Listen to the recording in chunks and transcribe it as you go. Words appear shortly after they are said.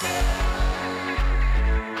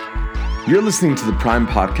You're listening to the Prime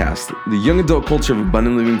Podcast, the young adult culture of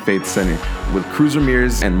Abundant Living Faith Center, with Cruz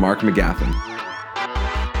Ramirez and Mark McGaffin.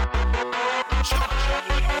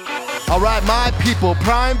 All right, my people,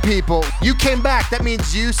 Prime people, you came back. That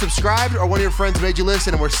means you subscribed or one of your friends made you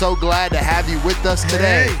listen, and we're so glad to have you with us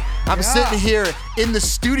today. Hey, I'm sitting here in the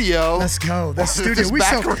studio. Let's go. The studio. This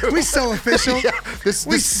back room. We so official. Yeah, this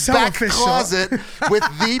so back official. closet with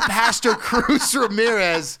the Pastor Cruz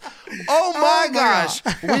Ramirez. Oh my gosh.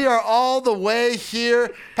 We are all the way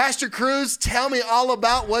here. Pastor Cruz, tell me all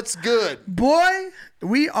about what's good. Boy,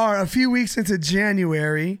 we are a few weeks into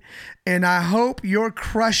January, and I hope you're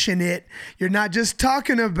crushing it. You're not just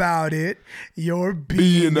talking about it, you're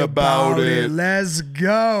being about it. Let's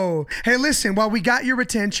go. Hey, listen, while we got your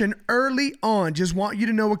attention early on, just want you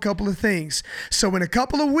to know a couple of things. So in a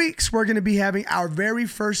couple of weeks, we're going to be having our very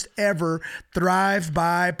first ever Thrive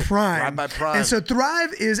by Prime. Thrive by Prime. And so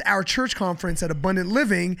Thrive is our church conference at Abundant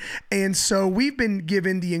Living. And so we've been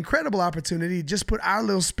given the incredible opportunity to just put our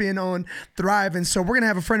little spin on Thrive. And so we're going to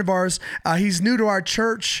have a friend of ours. He's new to our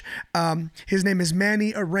church. His name is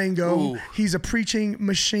Manny Arango. Ooh. He's a preaching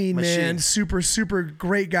machine, man. Super, super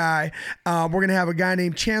great guy. We're going to have a guy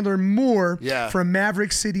named Chandler Moore from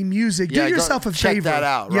Maverick City Music. Yeah, do yourself a favor. Check that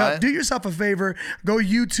out, right? Yeah, do yourself a favor. Go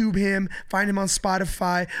YouTube him. Find him on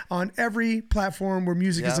Spotify, on every platform where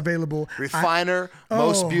music is available. Refiner,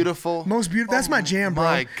 Most Beautiful. Most Beautiful. That's my jam, bro.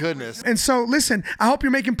 My goodness. And so, listen, I hope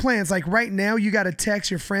you're making plans. Like right now, you got to text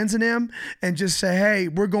your friends and them and just say, hey,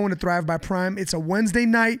 we're going to Thrive by Prime. It's a Wednesday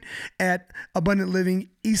night at Abundant Living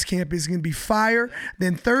East Campus. It's going to be fire.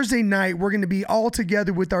 Then Thursday night, we're going to be all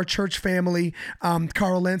together with our church family.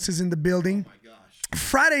 Carl Lentz is in the building.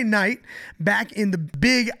 Friday night, back in the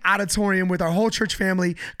big auditorium with our whole church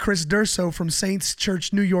family, Chris Durso from Saints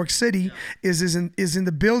Church, New York City, is in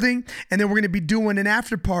the building. And then we're going to be doing an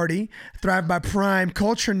after party, Thrive by Prime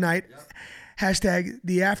Culture Night. Hashtag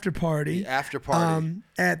the after party. The after party.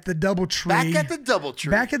 At the Doubletree. Back at the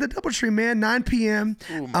Doubletree. Back at the Doubletree, man. 9 p.m.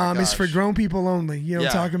 It's for grown people only. You know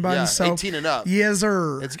what I'm talking about? Yeah, So, 18 and up. Yes,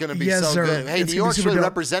 sir. It's going to be so good. Hey, New York's really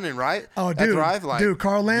representing, right? Oh, dude. Dude,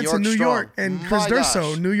 Carl Lentz in New York. And Chris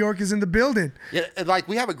Durso. New York is in the building. Yeah, like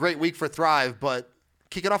we have a great week for Thrive, but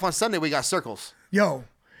kicking off on Sunday, we got Circles. Yo.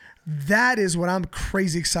 That is what I'm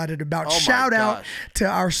crazy excited about. Shout out to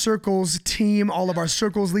our Circles team, all of our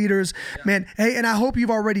Circles leaders. Man, hey, and I hope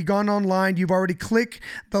you've already gone online. You've already clicked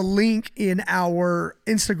the link in our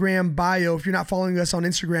Instagram bio. If you're not following us on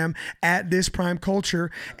Instagram, at This Prime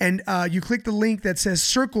Culture, and you click the link that says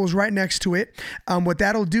Circles right next to it. What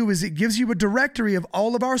that'll do is it gives you a directory of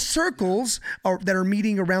all of our circles that are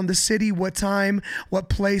meeting around the city, what time, what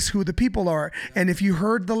place, who the people are. And if you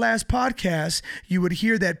heard the last podcast, you would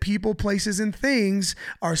hear that people, places, and things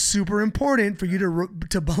are super important for you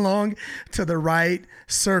to belong to the right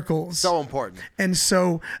circles. So important. And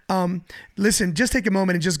so, listen, just take a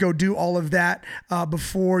moment and just go do all of that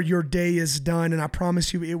before your day is done. And I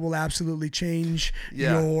promise you, it will absolutely change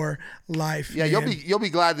your life. Yeah, man. you'll be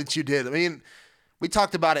glad that you did. I mean, we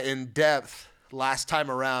talked about it in depth last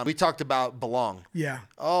time around. We talked about belong. Yeah.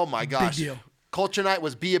 Oh my gosh. Big deal. Culture Night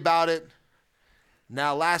was be about it.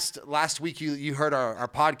 Now, last week you heard our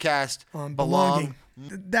podcast on belonging.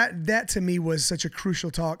 That to me was such a crucial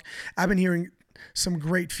talk. I've been hearing some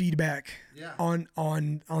great feedback on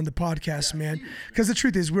the podcast, man. Because the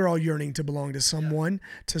truth is, we're all yearning to belong to someone,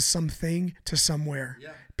 to something, to somewhere.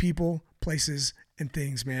 People, places, and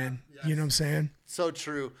things, man. You know what I'm saying? So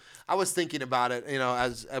true. I was thinking about it,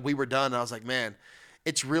 as we were done. I was like, man,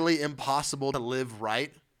 it's really impossible to live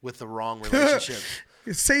right with the wrong relationships.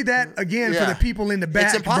 Say that again for the people in the back.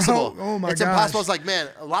 It's impossible. Bro. Oh my gosh. It's impossible. It's like, man,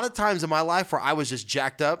 a lot of times in my life where I was just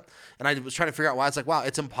jacked up and I was trying to figure out why, it's like, wow,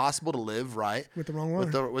 it's impossible to live right with the wrong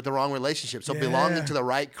one. With the wrong relationship. So belonging to the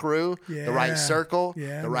right crew, the right circle,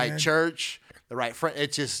 the right church, the right friend,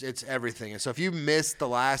 it's everything. And so if you missed the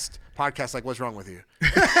last podcast, like, what's wrong with you?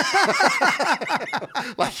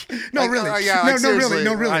 No,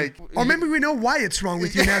 really. Or maybe we know why it's wrong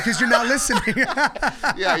with you now because you're not listening.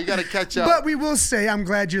 Yeah, you got to catch up. But we will say, I'm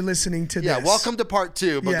glad you're listening to this. Yeah, welcome to part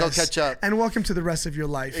 2, but go catch up. And welcome to the rest of your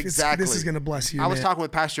life. Exactly. This is going to bless you, I was talking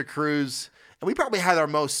with Pastor Cruz, and we probably had our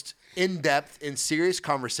most in-depth and serious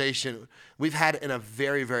conversation we've had in a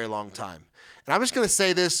very, very long time. And I'm just going to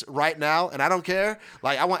say this right now, and I don't care.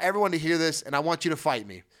 Like, I want everyone to hear this, and I want you to fight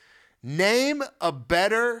me. Name a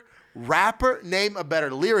better rapper, name a better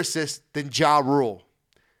lyricist than Ja Rule.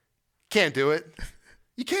 Can't do it.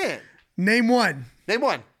 You can't. Name one. Name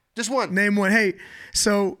one. Just one. Name one. Hey,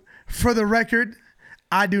 so for the record,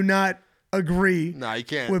 I do not agree No, you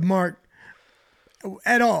can't. with Mark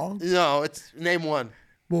at all. No, it's name one.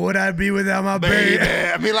 What would I be without my baby?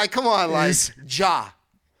 I mean, like, come on, like, Yes. Ja.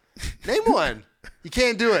 Name one. You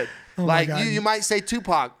can't do it. Oh my Like, God. you might say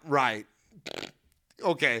Tupac, right?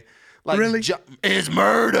 Okay. Like, Really? It's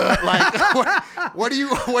murder. Like, what are you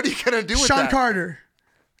gonna do with Sean that? Carter.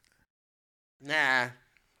 Nah.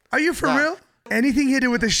 Are you for Nah. real? Anything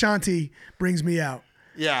hidden with Ashanti brings me out.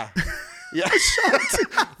 Yeah. Yeah.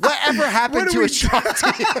 Whatever happened What to do we-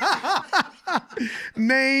 Ashanti?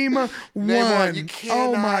 Name one. one. You Oh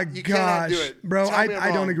cannot- my you cannot gosh. do it. Bro, Tell me I'm I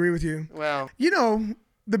don't wrong. agree with you. Well, You know,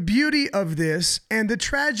 the beauty of this and the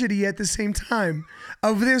tragedy at the same time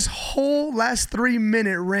of this whole last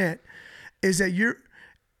 3-minute rant is that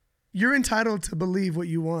you're entitled to believe what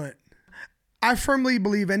you want. I firmly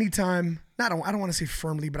believe anytime, I don't want to say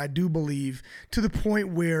firmly, but I do believe to the point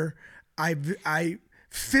where I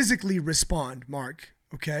physically respond, Mark,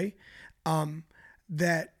 okay?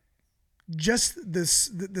 That just the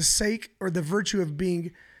sake or the virtue of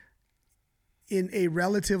being in a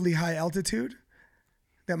relatively high altitude,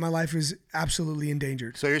 that my life is absolutely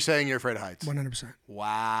endangered. so you're saying you're afraid of heights? 100%.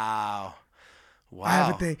 Wow. Wow. I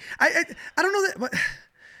have a thing. I don't know that, but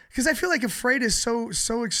because I feel like afraid is so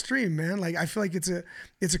extreme, man. Like I feel like it's a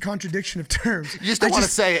contradiction of terms. You just don't want to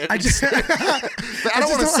say it. I just I don't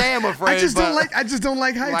want to say I'm afraid. I just but don't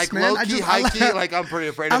like heights, like man. low key, high key. Like I'm pretty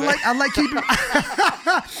afraid of it.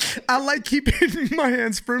 I like keeping my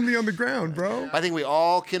hands firmly on the ground, bro. I think we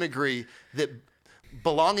all can agree that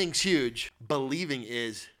belonging's huge. Believing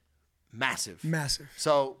is massive. Massive.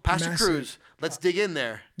 So, Pastor Massive. Cruz, let's dig in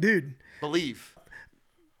there. Dude, Believe.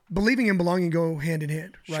 believing and belonging go hand in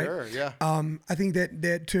hand, right? Sure, yeah. I think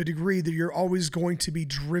that to a degree that you're always going to be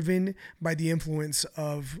driven by the influence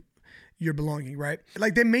of your belonging, right?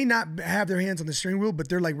 Like they may not have their hands on the steering wheel, but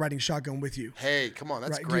they're like riding shotgun with you. Hey, come on.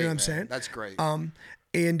 That's Right, great, you know what I'm man. saying? That's great.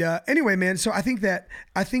 Anyway, man, so I think that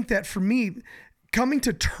for me, coming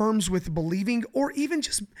to terms with believing or even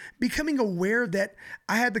just becoming aware that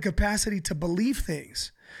I had the capacity to believe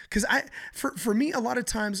things. Cause for me, a lot of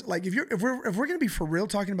times, like if we're going to be for real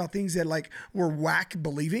talking about things that like we're whack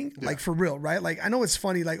believing, like for real, right? Like I know it's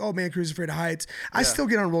funny, like, oh man, Cruz is afraid of heights. I still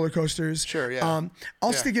get on roller coasters. Sure, yeah. I'll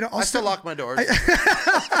Yeah. still get, I still lock my doors.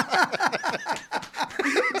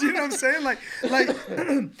 Do you know what I'm saying? Like,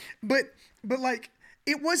 but like,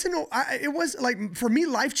 it was like, for me,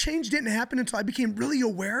 life change didn't happen until I became really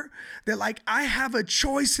aware that like, I have a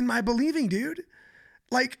choice in my believing, dude.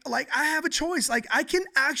 Like I have a choice. Like I can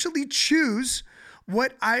actually choose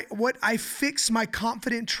what I fix my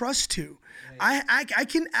confident trust to. I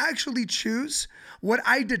can actually choose what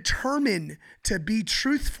I determine to be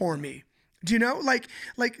truth for me. Do you know? Like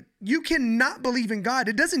you cannot believe in God.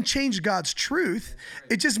 It doesn't change God's truth.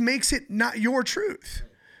 It just makes it not your truth.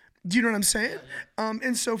 Do you know what I'm saying?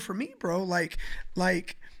 And so for me, bro, life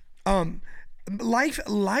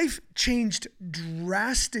changed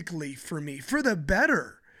drastically for me, for the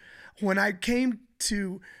better, when I came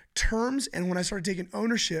to terms and when I started taking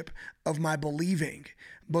ownership of my believing,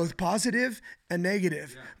 both positive and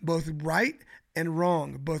negative, both right and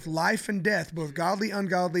wrong, both life and death, both godly,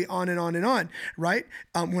 ungodly, on and on and on, right?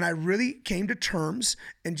 When I really came to terms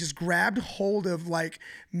and just grabbed hold of like,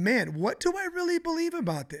 man, what do I really believe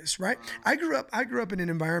about this, right? I grew up in an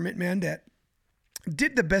environment, man, that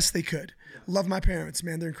did the best they could. Love my parents,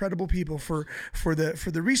 man. They're incredible people for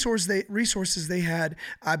the resources they had.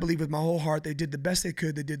 I believe with my whole heart, they did the best they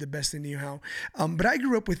could. They did the best they knew how. But I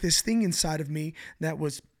grew up with this thing inside of me that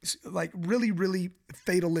was like really, really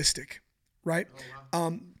fatalistic, right?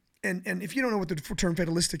 And if you don't know what the term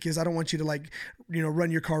fatalistic is, I don't want you to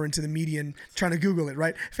run your car into the median trying to Google it,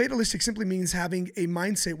 right? Fatalistic simply means having a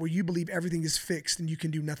mindset where you believe everything is fixed and you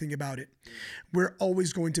can do nothing about it. We're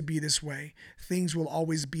always going to be this way. Things will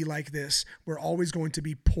always be like this. We're always going to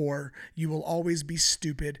be poor. You will always be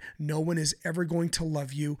stupid. No one is ever going to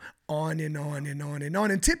love you, on and on and on and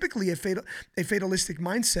on. And typically a fatalistic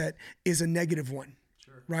mindset is a negative one,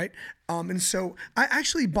 right? And so I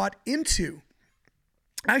actually bought into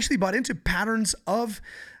patterns of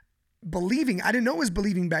believing. I didn't know it was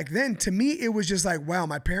believing back then. To me, it was just like, wow,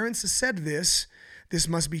 my parents said this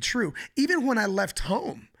must be true. Even when I left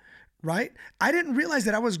home, right? I didn't realize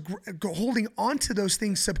that I was holding on to those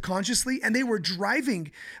things subconsciously, and they were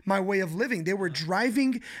driving my way of living. They were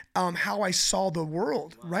driving how I saw the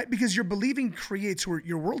world, right? Because your believing creates your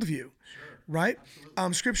worldview, right?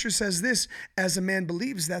 Scripture says this, as a man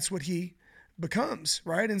believes, that's what he becomes,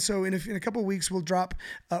 right? And so in a couple of weeks, we'll drop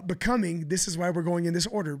becoming. This is why we're going in this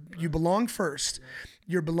order. You belong first.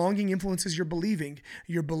 Your belonging influences your believing.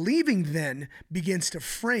 Your believing then begins to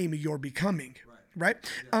frame your becoming, right?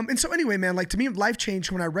 And so anyway, man, like to me, life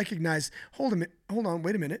changed when I recognized, hold on,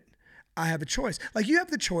 wait a minute. I have a choice. Like you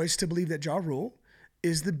have the choice to believe that Ja Rule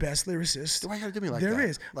is the best lyricist Why you gotta do me like there that?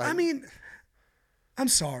 is. Like, I mean, I'm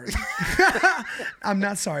sorry. I'm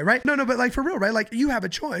not sorry, right? No, but like for real, right? Like you have a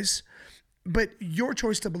choice, but your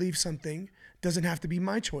choice to believe something doesn't have to be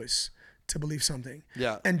my choice to believe something.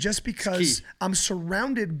 Yeah. And just because I'm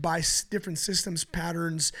surrounded by different systems,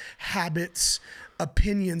 patterns, habits,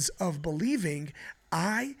 opinions of believing,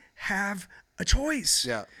 I have a choice.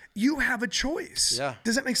 Yeah. You have a choice. Yeah.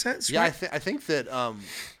 Does that make sense? Yeah, Right? I think that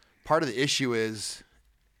part of the issue is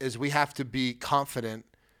we have to be confident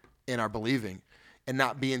in our believing and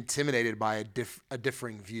not be intimidated by a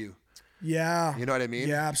differing view. Yeah. You know what I mean?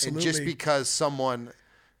 Yeah, absolutely. And just because someone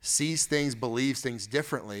sees things, believes things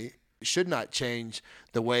differently, should not change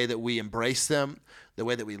the way that we embrace them, the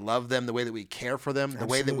way that we love them, the way that we care for them, the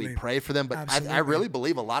way that we pray for them. But I really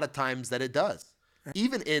believe a lot of times that it does.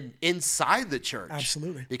 Even inside the church.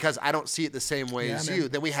 Absolutely. Because I don't see it the same way as you.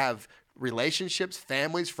 Then we have relationships,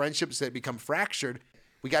 families, friendships that become fractured.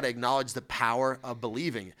 We got to acknowledge the power of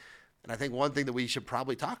believing. And I think one thing that we should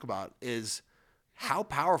probably talk about is how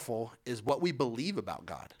powerful is what we believe about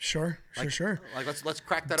God. Sure. Like let's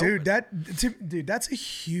crack that Dude, open. that's a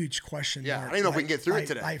huge question. Yeah, Mark. I don't even know if we can get through it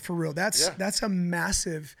today. Like for real, that's a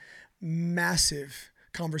massive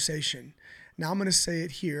conversation. Now I'm going to say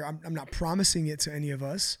it here. I'm not promising it to any of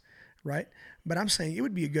us, right? But I'm saying it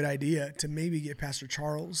would be a good idea to maybe get Pastor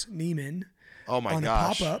Charles Neiman on a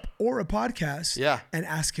pop-up or a podcast and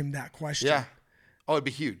ask him that question. Yeah. Oh, it'd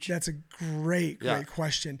be huge. That's a great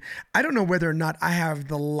question. I don't know whether or not I have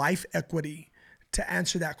the life equity to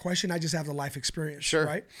answer that question. I just have the life experience, sure.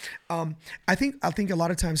 Right? I think a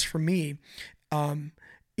lot of times for me,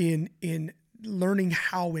 in learning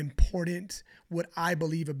how important what I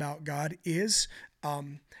believe about God is,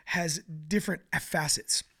 has different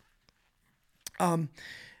facets.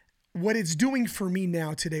 What it's doing for me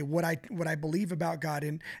now today, what I believe about God,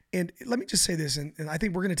 and let me just say this, and I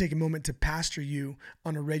think we're going to take a moment to pastor you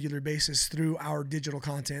on a regular basis through our digital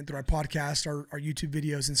content, through our podcast, our YouTube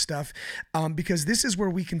videos and stuff, because this is where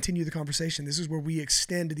we continue the conversation. This is where we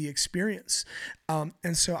extend the experience.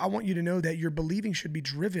 And so I want you to know that your believing should be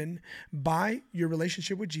driven by your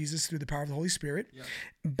relationship with Jesus through the power of the Holy Spirit,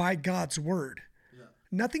 by God's word. Yeah.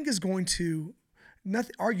 Nothing is going to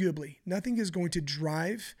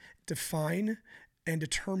drive, define, and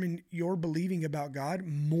determine your believing about God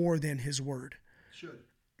more than his word. Should.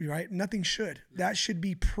 Right? Nothing should. Yeah. That should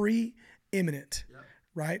be preeminent,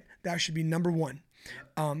 right? That should be number one.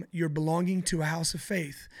 You're belonging to a house of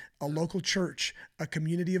faith, a local church, a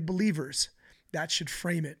community of believers. That should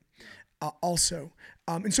frame it also.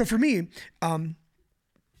 And so for me, one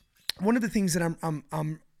of the things that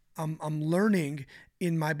I'm learning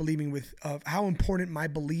in my believing of how important my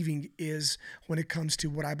believing is when it comes to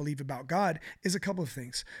what I believe about God is a couple of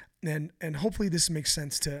things. And hopefully this makes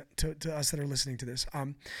sense to us that are listening to this.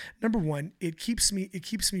 Number one, it keeps me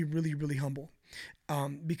really, really humble.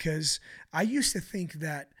 Because I used to think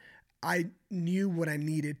that I knew what I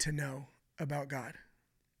needed to know about God.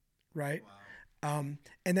 Right? Wow.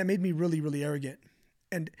 And that made me really, really arrogant.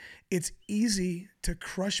 And it's easy to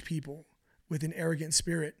crush people with an arrogant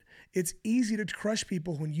spirit. It's easy to crush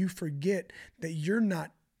people when you forget that you're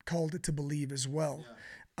not called to believe as well.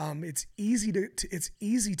 Yeah. It's easy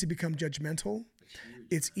to become judgmental.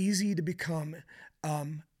 It's easy to become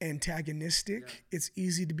antagonistic. Yeah. It's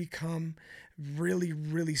easy to become really,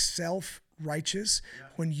 really self-righteous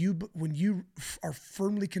when you are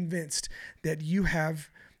firmly convinced that you have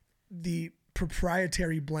the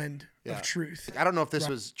proprietary blend of truth. I don't know if this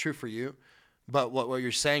was true for you, but what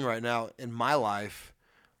you're saying right now in my life,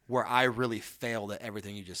 where I really failed at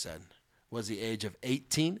everything you just said, was the age of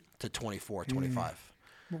 18 to 24, 25.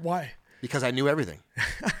 Why? Because I knew everything.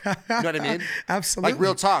 You know what I mean? Absolutely. Like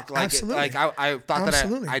real talk. Absolutely. Like I thought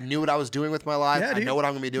that I knew what I was doing with my life. Yeah, I know what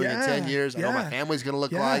I'm going to be doing in 10 years. I know what my family's going to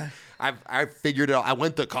look like. I figured it out. I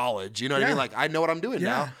went to college. You know what I mean? Like I know what I'm doing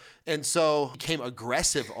now. And so I became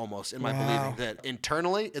aggressive almost in my believing that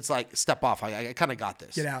internally it's like, step off. I kind of got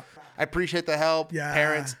this. Get out. I appreciate the help. Yeah,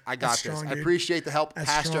 parents, I got this. strong, I appreciate the help. That's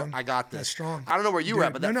Pastor, strong. I got this. That's strong. I don't know where you were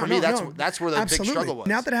at, but for me, that's where the big struggle was.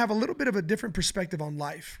 Now that I have a little bit of a different perspective on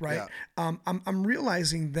life, right? Yeah. I'm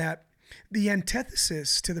realizing that the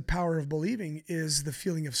antithesis to the power of believing is the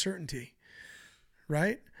feeling of certainty,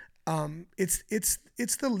 right?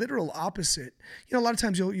 It's the literal opposite. You know, a lot of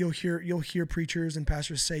times you'll hear preachers and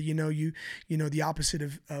pastors say, the opposite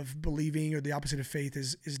of believing or the opposite of faith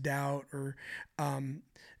is doubt, or and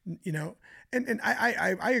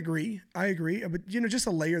I agree. But just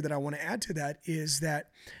a layer that I want to add to that is that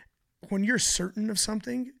when you're certain of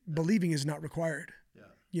something, believing is not required.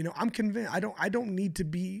 I'm convinced. I don't need to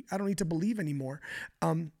believe anymore.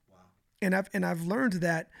 And I've learned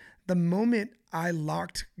that the moment I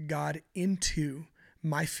locked God into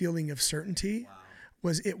my feeling of certainty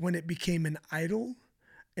was when it became an idol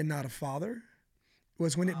and not a father,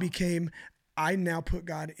 was when it became, I now put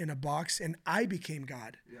God in a box and I became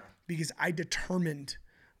God because I determined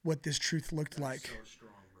what this truth looked like. So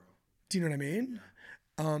strong, bro. Do you know what I mean?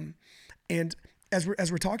 Yeah. And as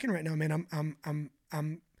we're talking right now, man,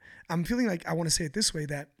 I'm feeling like I want to say it this way,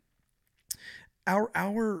 that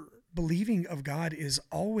our believing of God is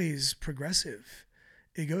always progressive.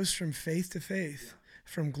 It goes from faith to faith,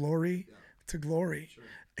 from glory to glory. Sure.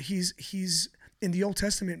 He's in the Old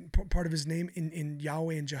Testament, part of his name in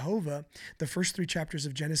Yahweh and Jehovah, the first 3 chapters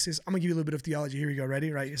of Genesis. I'm gonna give you a little bit of theology. Here we go. Ready?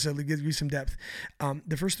 Right. So let me give you some depth.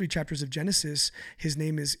 The first 3 chapters of Genesis, his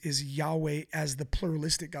name is Yahweh as the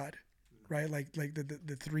pluralistic God, right? Like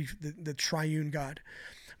the triune God.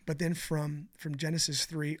 But then from Genesis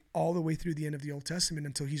 3 all the way through the end of the Old Testament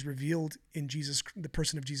until he's revealed in Jesus, the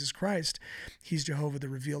person of Jesus Christ, he's Jehovah the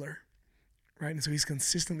revealer. Right. And so he's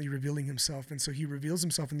consistently revealing himself. And so he reveals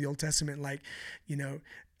himself in the Old Testament like,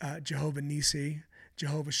 Jehovah Nisi,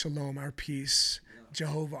 Jehovah Shalom, our peace,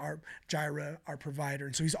 Jehovah, our Jireh, our provider.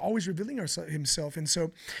 And so he's always revealing himself. And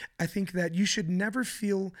so I think that you should never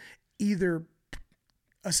feel either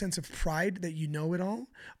a sense of pride that you know it all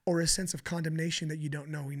or a sense of condemnation that you don't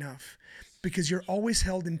know enough, because you're always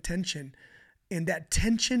held in tension. And that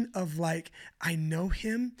tension of like, I know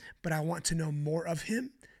him, but I want to know more of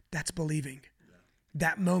him. That's believing.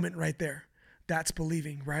 That moment right there, that's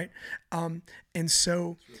believing, right? And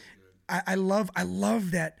so I love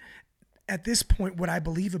that at this point, what I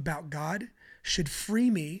believe about God should free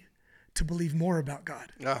me to believe more about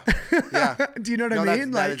God. Yeah. Do you know what I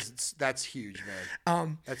mean? That's huge,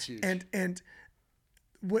 man. That's huge. And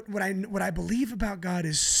what I believe about God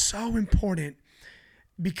is so important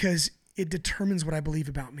because it determines what I believe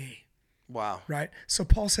about me. Wow. Right? So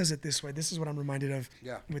Paul says it this way. This is what I'm reminded of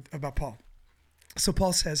about Paul. So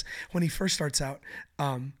Paul says when he first starts out,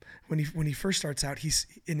 he's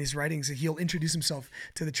in his writings, he'll introduce himself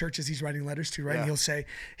to the churches he's writing letters to, right? And he'll say,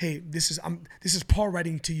 "Hey, this is Paul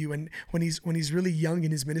writing to you." And when he's really young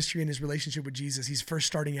in his ministry and his relationship with Jesus, he's first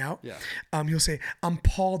starting out. He'll say, "I'm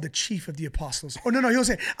Paul, the chief of the apostles." Oh no, he'll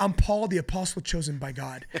say, "I'm Paul, the apostle chosen by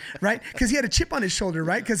God," right? Because he had a chip on his shoulder,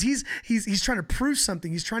 right? Because he's trying to prove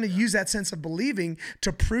something. He's trying to use that sense of believing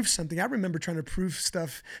to prove something. I remember trying to prove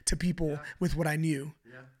stuff to people with what I knew,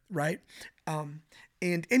 right?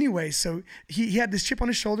 And anyway, so he had this chip on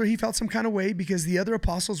his shoulder. He felt some kind of way because the other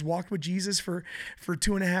apostles walked with Jesus for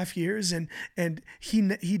 2.5 years, and he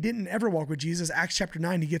didn't ever walk with Jesus. Acts chapter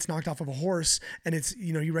 9, he gets knocked off of a horse, and it's,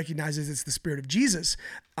 he recognizes it's the Spirit of Jesus.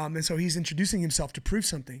 And so he's introducing himself to prove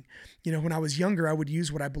something. When I was younger, I would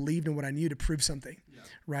use what I believed and what I knew to prove something,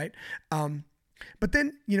 right? But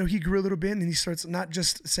then, he grew a little bit and he starts not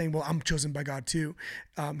just saying, well, I'm chosen by God too.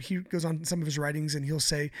 He goes on some of his writings and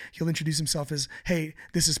he'll introduce himself as, hey,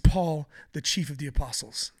 this is Paul, the chief of the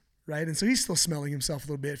apostles, right? And so he's still smelling himself a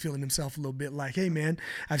little bit, feeling himself a little bit like, hey man,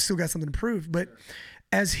 I've still got something to prove. But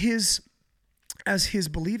as his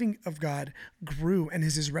believing of God grew and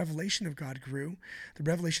as his revelation of God grew, the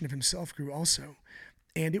revelation of himself grew also.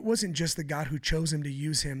 And it wasn't just the God who chose him to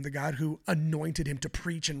use him, the God who anointed him to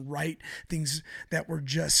preach and write things that were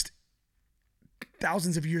just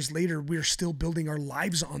thousands of years later, we're still building our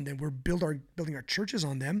lives on them. We're building our churches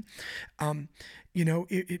on them.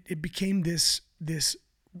 It became this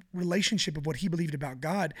relationship of what he believed about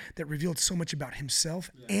God that revealed so much about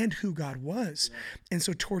himself and who God was. And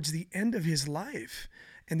so towards the end of his life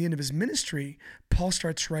and the end of his ministry, Paul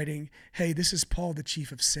starts writing, hey, this is Paul, the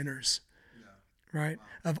chief of sinners. Right?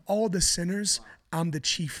 Wow. Of all the sinners, I'm the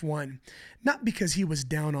chief one. Not because he was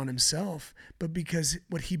down on himself, but because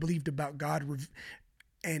what he believed about God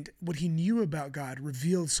and what he knew about God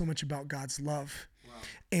revealed so much about God's love. Wow.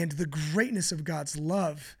 And the greatness of God's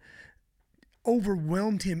love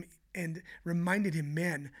overwhelmed him and reminded him,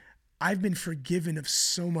 man, I've been forgiven of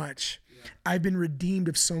so much. Yeah. I've been redeemed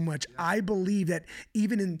of so much. Yeah. I believe that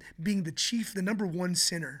even in being the number one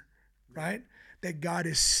sinner, right? That God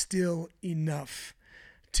is still enough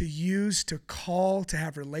to use, to call, to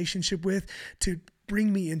have relationship with, to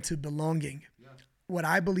bring me into belonging. Yeah. What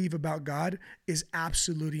I believe about God is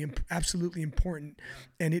absolutely important.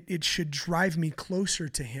 Yeah. And it should drive me closer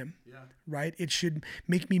to him, right? It should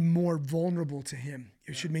make me more vulnerable to him.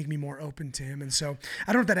 It should make me more open to him. And so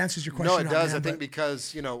I don't know if that answers your question. No, it does. I think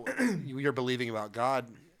because, you're believing about God,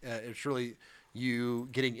 it's really you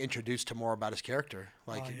getting introduced to more about his character.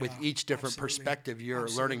 With each different perspective, you're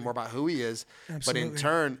learning more about who he is. Absolutely. But in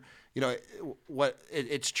turn,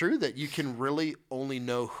 it's true that you can really only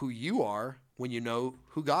know who you are when you know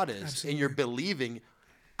who God is. Absolutely. And your believing,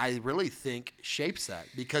 I really think, shapes that.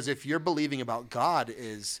 Because if you're believing about God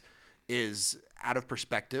is out of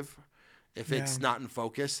perspective, if it's not in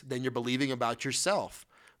focus, then your believing about yourself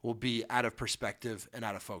will be out of perspective and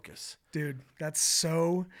out of focus. Dude, that's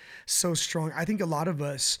so strong. I think a lot of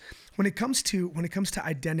us, when it comes to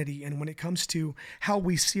identity and when it comes to how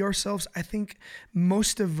we see ourselves, I think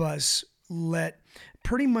most of us let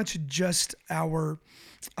pretty much just our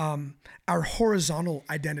horizontal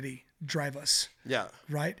identity drive us. Yeah.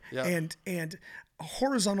 Right? Yeah. And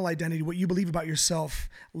horizontal identity, what you believe about yourself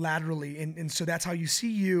laterally, and so that's how you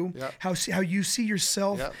see you, how you see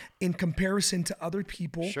yourself in comparison to other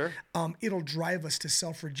people. Sure. It'll drive us to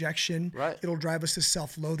self-rejection. Right. It'll drive us to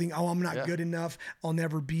self-loathing. Oh, I'm not good enough. I'll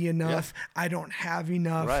never be enough. I don't have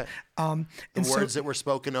enough. Right. The words that were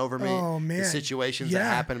spoken over me, the situations that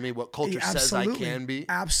happened to me, what culture says I can be.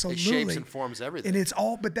 Absolutely. It shapes and forms everything. And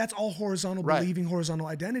that's all horizontal believing, horizontal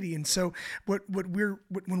identity. And so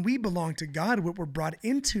when we belong to God, what we're brought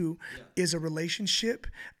into is a relationship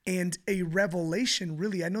and a revelation,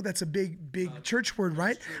 really. I know that's a big church word,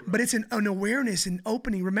 right? But it's an awareness and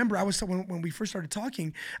opening. Remember, when we first started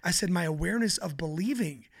talking, I said my awareness of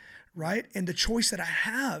believing, right? And the choice that I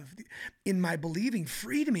have in my believing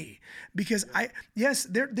freed me, because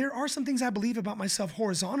there are some things I believe about myself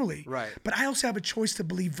horizontally, right? But I also have a choice to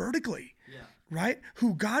believe vertically. Right?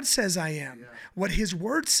 Who God says I am, what his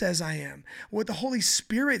word says I am, what the Holy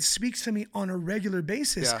Spirit speaks to me on a regular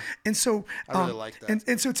basis. And so I really like that.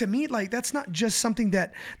 And so to me, like, that's not just something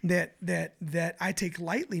that I take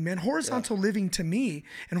lightly, man. Horizontal living to me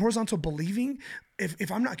and horizontal believing, if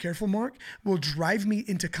I'm not careful, Mark, will drive me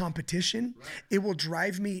into competition. Right. It will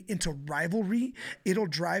drive me into rivalry. It'll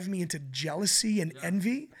drive me into jealousy and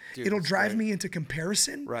envy. Dude, it'll drive me into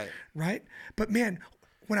comparison. Right? But man,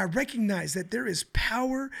 when I recognize that there is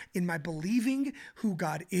power in my believing who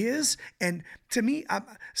God is, and to me,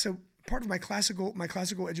 so part of my classical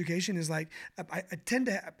education is like I tend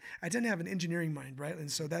to have an engineering mind, right? And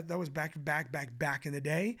so that was back in the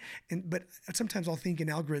day. But sometimes I'll think in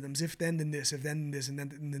algorithms: if then this, if then this, and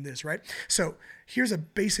then this, right? So here's a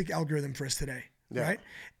basic algorithm for us today, right?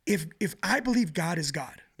 If I believe God is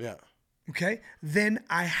God, okay, then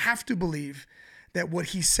I have to believe that what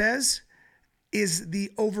He says is the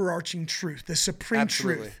overarching truth, the supreme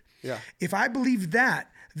truth. Yeah. If I believe that,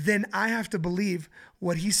 then I have to believe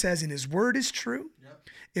what He says in His word is true. Yep.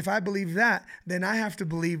 If I believe that, then I have to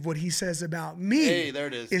believe what He says about me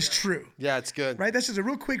is true. Yeah, it's good. Right? That's just a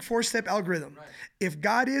real quick 4-step algorithm. Right. If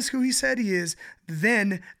God is who He said He is,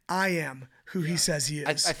 then I am who He says He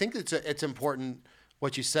is. I think it's important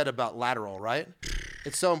what you said about lateral, right?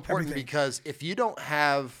 It's so important because if you don't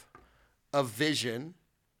have a vision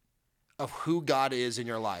of who God is in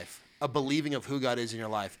your life, a believing of who God is in your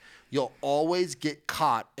life, you'll always get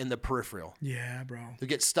caught in the peripheral. Yeah, bro. You'll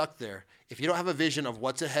get stuck there. If you don't have a vision of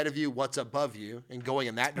what's ahead of you, what's above you, and going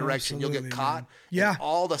in that direction, you'll get caught in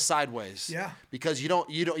all the sideways. Yeah. Because you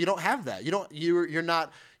don't have that.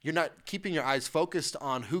 You're not keeping your eyes focused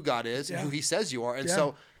on who God is and who He says you are. And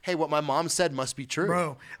so, hey, what my mom said must be true.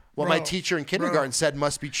 Bro. What my teacher in kindergarten said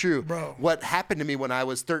must be true. Bro. What happened to me when I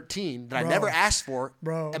was 13 that I never asked for,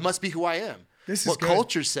 it must be who I am. What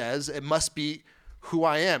culture says, it must be who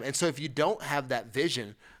I am. And so if you don't have that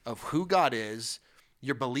vision of who God is,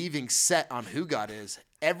 you're believing set on who God is,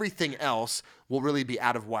 everything else will really be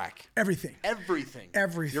out of whack. Everything.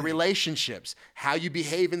 Your relationships, how you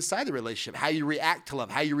behave inside the relationship, how you react to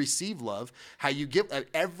love, how you receive love, how you give,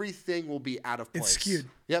 everything will be out of place. It's skewed.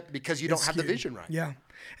 Yep, because you don't have the vision right. Yeah.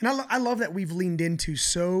 And I love that we've leaned into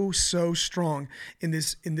so strong in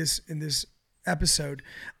this episode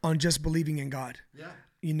on just believing in God. Yeah.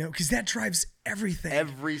 You know, because that drives everything.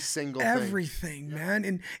 Every single thing. Everything,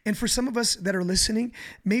 man. And for some of us that are listening,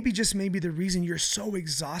 maybe the reason you're so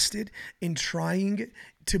exhausted in trying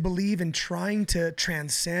to believe and trying to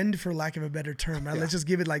transcend, for lack of a better term, right? Let's just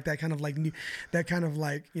give it like that kind of like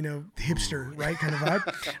hipster, right? Kind of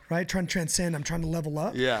vibe, right? Trying to transcend. I'm trying to level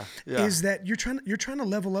up. Yeah. Is that you're trying to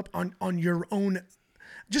level up on your own.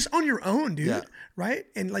 Just on your own, dude, right?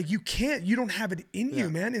 And like you don't have it in you,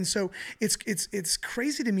 man. And so it's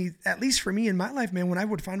crazy to me, at least for me in my life, man, when I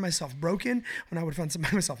would find myself broken, when I would find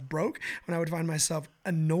myself broke, when I would find myself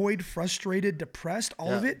annoyed, frustrated, depressed,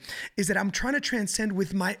 all of it, is that I'm trying to transcend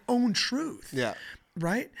with my own truth. Yeah.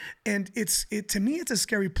 Right? And to me, it's a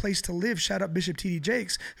scary place to live. Shout out Bishop T.D.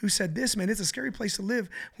 Jakes, who said this, man, it's a scary place to live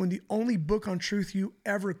when the only book on truth you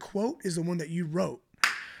ever quote is the one that you wrote.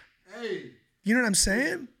 Hey. You know what I'm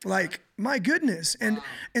saying? Like, my goodness. And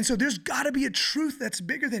so there's got to be a truth that's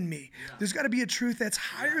bigger than me. Yeah. There's got to be a truth that's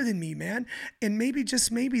higher than me, man. And maybe,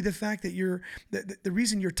 just maybe, the fact that the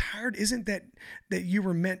reason you're tired isn't that you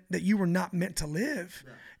were not meant to live.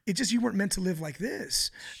 Yeah. It's just you weren't meant to live like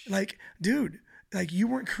this. Like, dude, like, you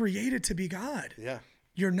weren't created to be God. Yeah.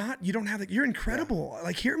 You're not, you don't have, you're incredible. Yeah.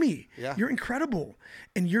 Like, hear me. Yeah. You're incredible.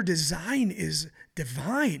 And your design is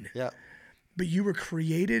divine. Yeah. But you were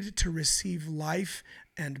created to receive life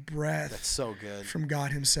and breath. That's so good. From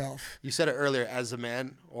God himself. You said it earlier, as a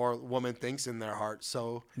man or woman thinks in their heart,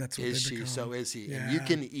 so is she, so is he. Yeah. And you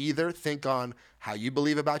can either think on how you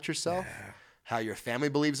believe about yourself, how your family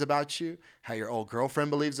believes about you, how your old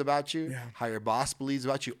girlfriend believes about you, how your boss believes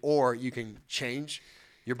about you, or you can change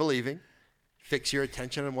your believing, fix your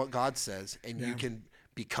attention on what God says, and you can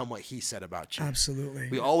become what he said about you. Absolutely.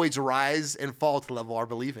 We always rise and fall to the level of our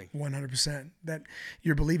believing. 100%. That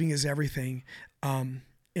your believing is everything.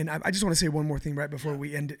 And I just want to say one more thing right before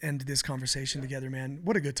we end this conversation together, man.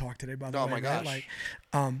 What a good talk today, by the way. Oh my gosh. Right?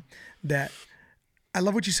 Like, that I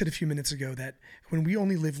love what you said a few minutes ago, that when we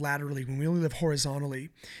only live laterally, when we only live horizontally,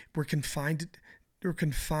 we're confined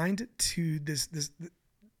to the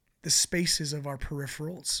spaces of our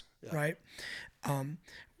peripherals, right?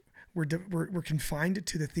 We're confined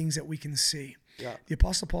to the things that we can see. Yeah. The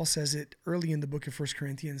Apostle Paul says it early in the book of 1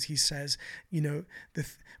 Corinthians. He says, we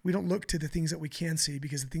don't look to the things that we can see,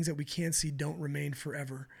 because the things that we can see don't remain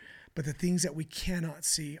forever. But the things that we cannot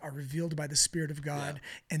see are revealed by the Spirit of God,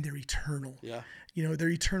 and they're eternal. Yeah. They're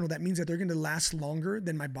eternal. That means that they're going to last longer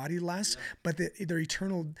than my body lasts, but they're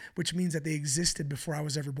eternal, which means that they existed before I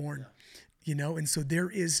was ever born. And so there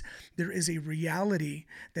is a reality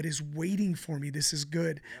that is waiting for me. This is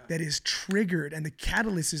good. That is triggered. And the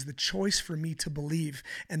catalyst is the choice for me to believe.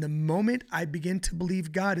 And the moment I begin to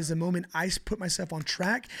believe God is the moment I put myself on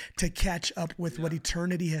track to catch up with what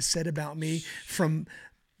eternity has said about me from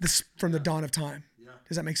the dawn of time.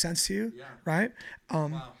 Does that make sense to you? Yeah. Right?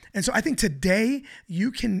 And so I think today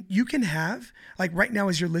you can have, like right now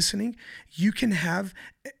as you're listening, you can have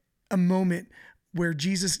a moment where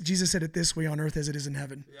Jesus said it this way: on earth as it is in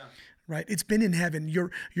heaven. Yeah. Right? It's been in heaven.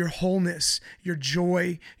 Your wholeness, your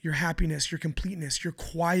joy, your happiness, your completeness, your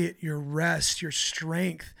quiet, your rest, your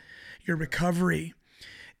strength, your recovery.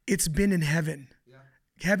 It's been in heaven. Yeah.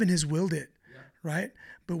 Heaven has willed it. Yeah. Right?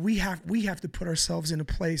 But we have to put ourselves in a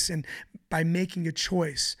place, and by making a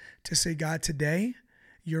choice to say, God, today,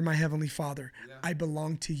 you're my heavenly Father. Yeah. I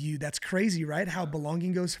belong to you. That's crazy, right? How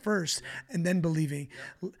belonging goes first, and then believing.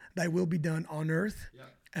 Thy will be done on earth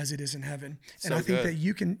as it is in heaven. So and I think that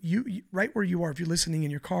you right where you are, if you're listening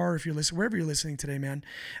in your car, if you're listening, wherever you're listening today, man,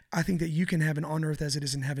 I think that you can have an on earth as it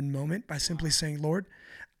is in heaven moment by simply saying, Lord,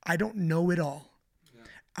 I don't know it all. Yeah.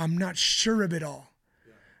 I'm not sure of it all,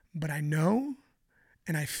 but I know,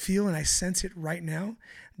 and I feel, and I sense it right now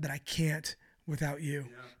that I can't without you.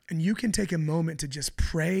 Yeah. And you can take a moment to just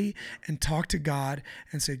pray and talk to God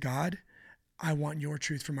and say, God, I want your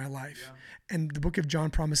truth for my life. Yeah. And the book of John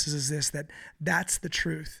promises us that's the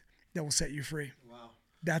truth that will set you free. Wow.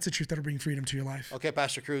 That's the truth that will bring freedom to your life. Okay,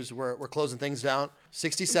 Pastor Cruz, we're closing things down.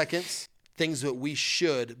 60 seconds, things that we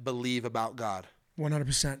should believe about God.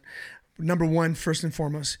 100%. Number one, first and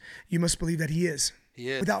foremost, you must believe that he is. He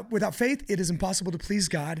is. Without faith, it is impossible to please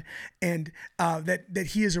God, and that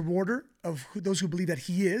he is a rewarder of those who believe that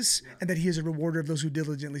he is, and that he is a rewarder of those who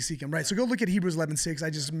diligently seek him, right? So go look at Hebrews 11:6. I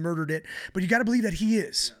just murdered it. But you got to believe that he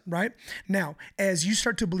is, right? Now, as you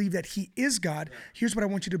start to believe that he is God, here's what I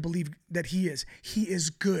want you to believe that he is. He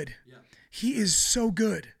is good. He is so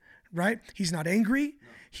good, right? He's not angry.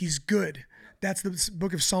 He's good. That's the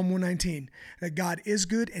book of Psalm 119, that God is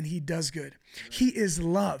good and he does good. He is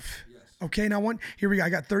love. Okay, now here we go.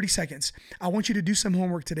 I got 30 seconds. I want you to do some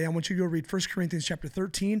homework today. I want you to go read 1 Corinthians chapter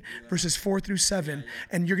 13, verses 4 through 7,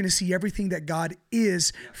 and you're going to see everything that God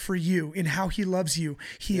is for you and how he loves you.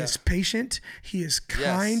 He is patient. He is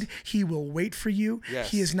kind. He will wait for you.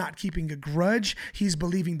 He is not keeping a grudge. He's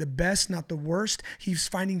believing the best, not the worst. He's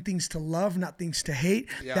finding things to love, not things to hate.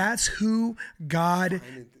 That's who God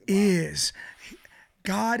is.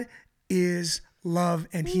 God is love,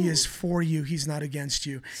 and he is for you. He's not against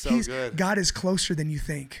you. Good. God is closer than you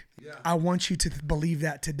think. Yeah. I want you to believe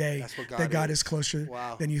that today, that God is closer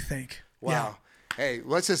than you think. Wow. Yeah. Hey,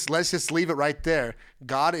 let's just leave it right there.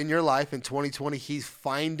 God in your life in 2020, he's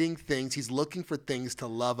finding things. He's looking for things to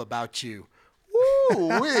love about you. Woo!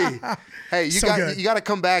 Woo-wee. Hey, you So good. got to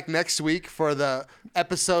come back next week for the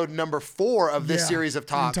episode number 4 of this series of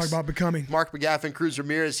talks. Talk about becoming. Mark McGaffin, Cruz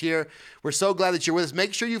Ramirez here. We're so glad that you're with us.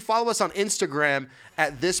 Make sure you follow us on Instagram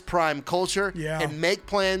at This Prime Culture and make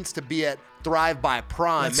plans to be at Thrive by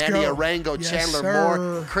Prime. Let's Manny go. Arango, Yes, Chandler sir.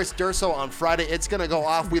 Moore, Chris Durso on Friday. It's going to go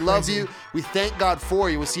off. We love you. We thank God for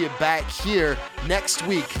you. We'll see you back here next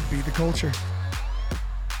week. Be the culture.